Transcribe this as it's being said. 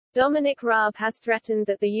Dominic Raab has threatened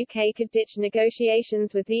that the UK could ditch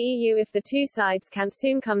negotiations with the EU if the two sides can't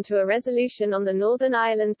soon come to a resolution on the Northern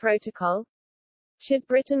Ireland Protocol. Should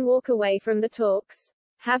Britain walk away from the talks?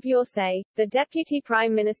 Have your say. The Deputy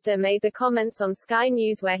Prime Minister made the comments on Sky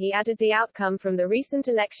News where he added the outcome from the recent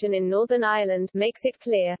election in Northern Ireland makes it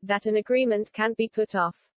clear that an agreement can't be put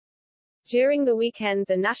off. During the weekend,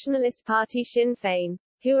 the nationalist party Sinn Féin,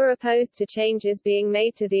 who are opposed to changes being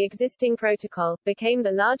made to the existing protocol, became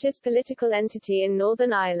the largest political entity in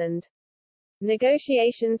Northern Ireland.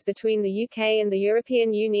 Negotiations between the UK and the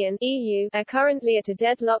European Union (EU) are currently at a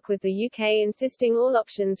deadlock, with the UK insisting all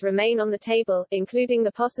options remain on the table, including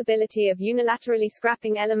the possibility of unilaterally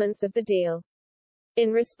scrapping elements of the deal.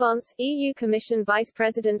 In response, EU Commission Vice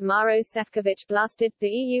President Maros Šefčovič blasted, "The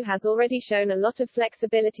EU has already shown a lot of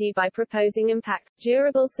flexibility by proposing impact,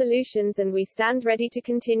 durable solutions, and we stand ready to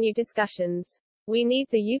continue discussions. We need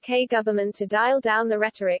the UK government to dial down the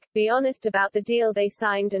rhetoric, be honest about the deal they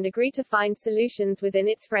signed and agree to find solutions within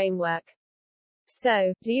its framework."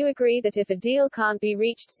 So, do you agree that if a deal can't be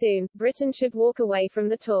reached soon, Britain should walk away from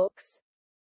the talks?